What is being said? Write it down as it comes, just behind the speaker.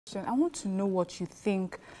I want to know what you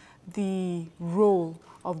think the role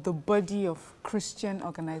of the body of Christian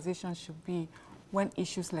organizations should be when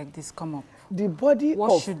issues like this come up. The body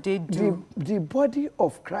what should they do? The body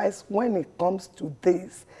of Christ, when it comes to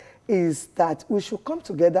this, is that we should come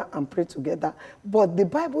together and pray together. But the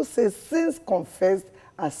Bible says sins confessed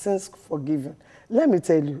are sins forgiven. Let me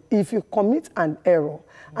tell you, if you commit an error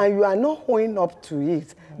and you are not owning up to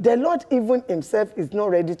it, the Lord even himself is not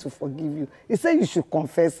ready to forgive you. He said you should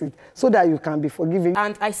confess it so that you can be forgiven.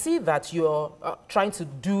 And I see that you're trying to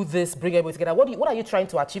do this, bring everybody together. What are you trying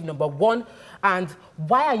to achieve, number one? And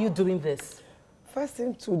why are you doing this? First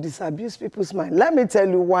thing, to disabuse people's mind. Let me tell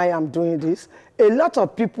you why I'm doing this. A lot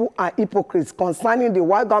of people are hypocrites concerning the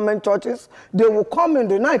white government churches. They will come in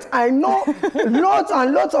the night. I know lots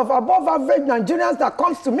and lots of above average Nigerians that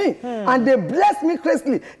comes to me and they bless me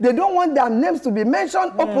crazily. They don't want their names to be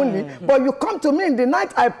mentioned openly, but you come to me in the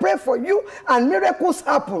night, I pray for you and miracles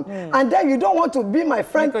happen. And then you don't want to be my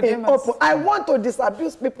friend in open. I want to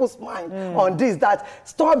disabuse people's mind on this, that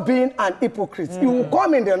stop being an hypocrite. You will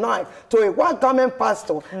come in the night to a white government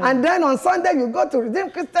pastor, and then on Sunday you go to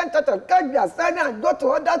Redeemed Christian Church of God, and go to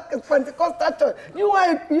other Pentecostal church. You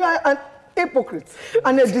are an hypocrite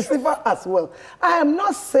and a deceiver as well. I am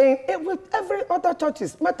not saying it with every other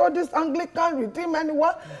churches, Methodist, Anglican, Redeemed,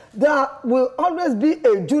 anyone, there will always be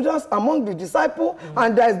a Judas among the disciples,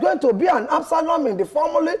 and there is going to be an Absalom in the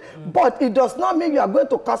family, but it does not mean you are going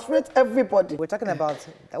to castrate everybody. We're talking about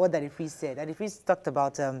what Daddy Freeze said. Daddy Freeze talked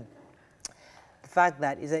about the fact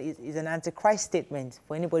that it's an antichrist statement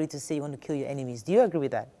for anybody to say you want to kill your enemies. Do you agree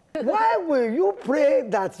with that? Why will you pray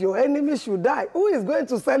that your enemy should die? Who is going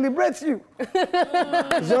to celebrate you?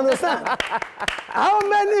 You understand? How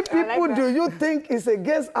many people do you think is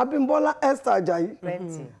against Abimbola Esther Ajayi?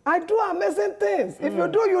 Plenty. I do amazing things. If you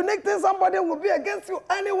do unique things, somebody will be against you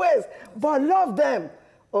anyways. But love them.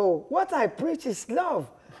 Oh, what I preach is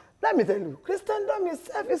love. Let me tell you, Christendom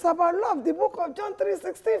itself is about love. The book of John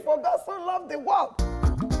 3:16, for God so loved the world